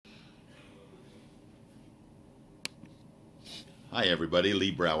Hi, everybody.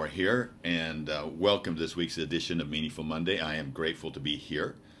 Lee Brower here, and welcome to this week's edition of Meaningful Monday. I am grateful to be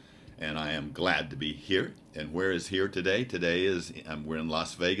here, and I am glad to be here. And where is here today? Today is we're in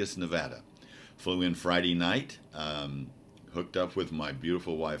Las Vegas, Nevada. Flew in Friday night, hooked up with my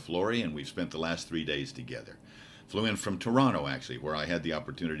beautiful wife Lori, and we've spent the last 3 days together. Flew in from Toronto, actually, where I had the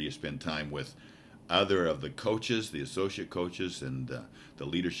opportunity to spend time with other of the coaches, the associate coaches, and the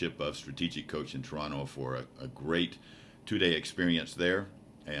leadership of Strategic Coach in Toronto for a great 2 day experience there.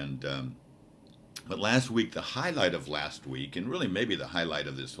 And but last week, the highlight of last week, and really maybe the highlight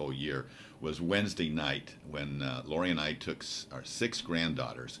of this whole year, was Wednesday night when Lori and I took our 6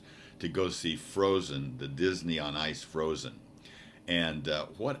 granddaughters to go see Frozen, the Disney on Ice Frozen. And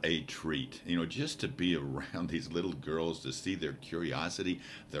what a treat, just to be around these little girls, to see their curiosity,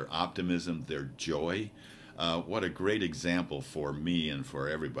 their optimism, their joy. What a great example for me and for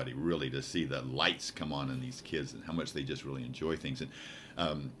everybody, really, to see the lights come on in these kids and how much they just really enjoy things.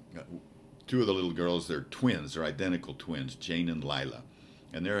 And two of the little girls, they're twins, they're identical twins, Jane and Lila.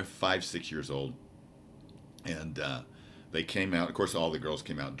 And they're 5, 6 years old. And they came out, of course, all the girls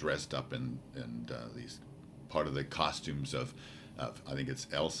came out dressed up in these part of the costumes of I think it's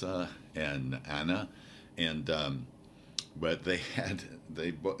Elsa and Anna. And but they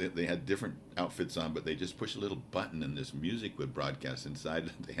had different outfits on, but they just pushed a little button and this music would broadcast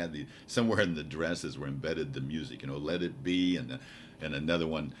inside. They had somewhere in the dresses were embedded the music, Let It Be, and another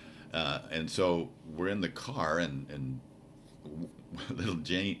one. And so we're in the car, and little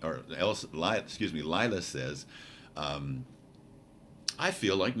Jane or Elsa, Lila says, "I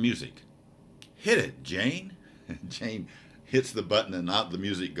feel like music. Hit it, Jane." Jane hits the button and out the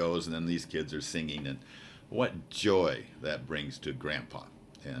music goes, and then these kids are singing, and what joy that brings to Grandpa.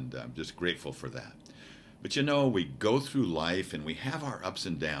 And I'm just grateful for that. But we go through life and we have our ups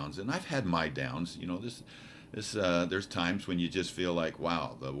and downs, and I've had my downs. There's times when you just feel like,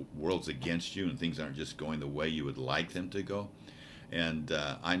 wow, the world's against you and things aren't just going the way you would like them to go. And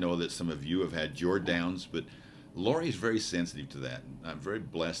I know that some of you have had your downs, but Lori's very sensitive to that. I'm very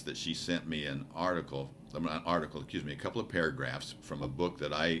blessed that she sent me a couple of paragraphs from a book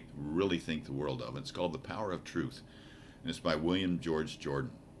that I really think the world of. It's called The Power of Truth, and it's by William George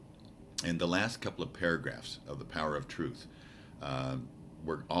Jordan. And the last couple of paragraphs of The Power of Truth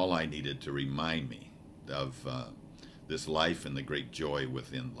were all I needed to remind me of this life and the great joy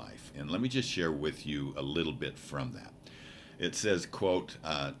within life. And let me just share with you a little bit from that. It says, quote,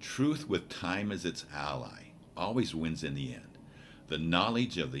 "Truth with time as its ally always wins in the end. The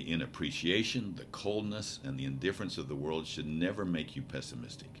knowledge of the inappreciation, the coldness, and the indifference of the world should never make you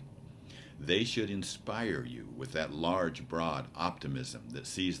pessimistic. They should inspire you with that large, broad optimism that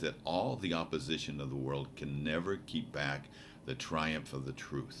sees that all the opposition of the world can never keep back the triumph of the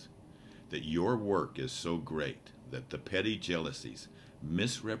truth. That your work is so great that the petty jealousies,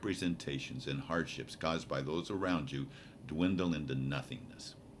 misrepresentations, and hardships caused by those around you dwindle into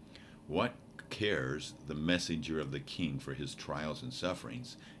nothingness. What cares the messenger of the king for his trials and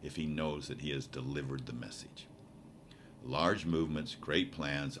sufferings if he knows that he has delivered the message? Large movements, great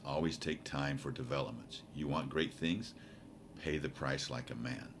plans always take time for developments. You want great things? Pay the price like a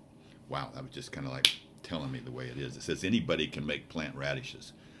man." Wow, that was just kind of like telling me the way it is. It says anybody can plant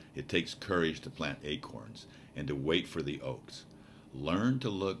radishes. It takes courage to plant acorns and to wait for the oaks. Learn to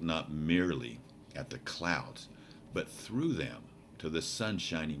look not merely at the clouds, but through them to the sun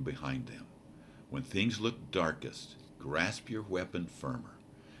shining behind them. When things look darkest, grasp your weapon firmer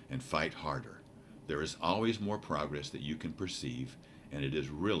and fight harder. There is always more progress that you can perceive, and it is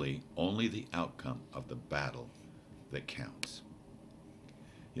really only the outcome of the battle that counts.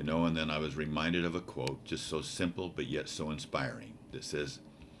 And then I was reminded of a quote, just so simple but yet so inspiring, that says,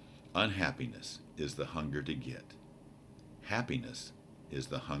 "Unhappiness is the hunger to get. Happiness is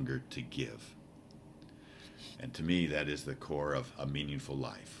the hunger to give." And to me, that is the core of a meaningful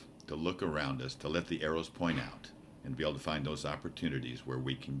life. To look around us, to let the arrows point out, and be able to find those opportunities where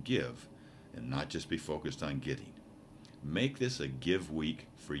we can give and not just be focused on getting. Make this a give week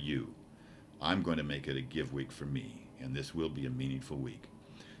for you. I'm going to make it a give week for me, and this will be a meaningful week.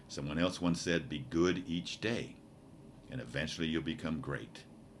 Someone else once said, "Be good each day, and eventually you'll become great."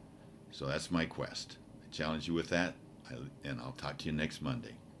 So that's my quest. I challenge you with that, and I'll talk to you next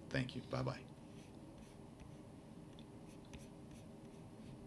Monday. Thank you. Bye-bye.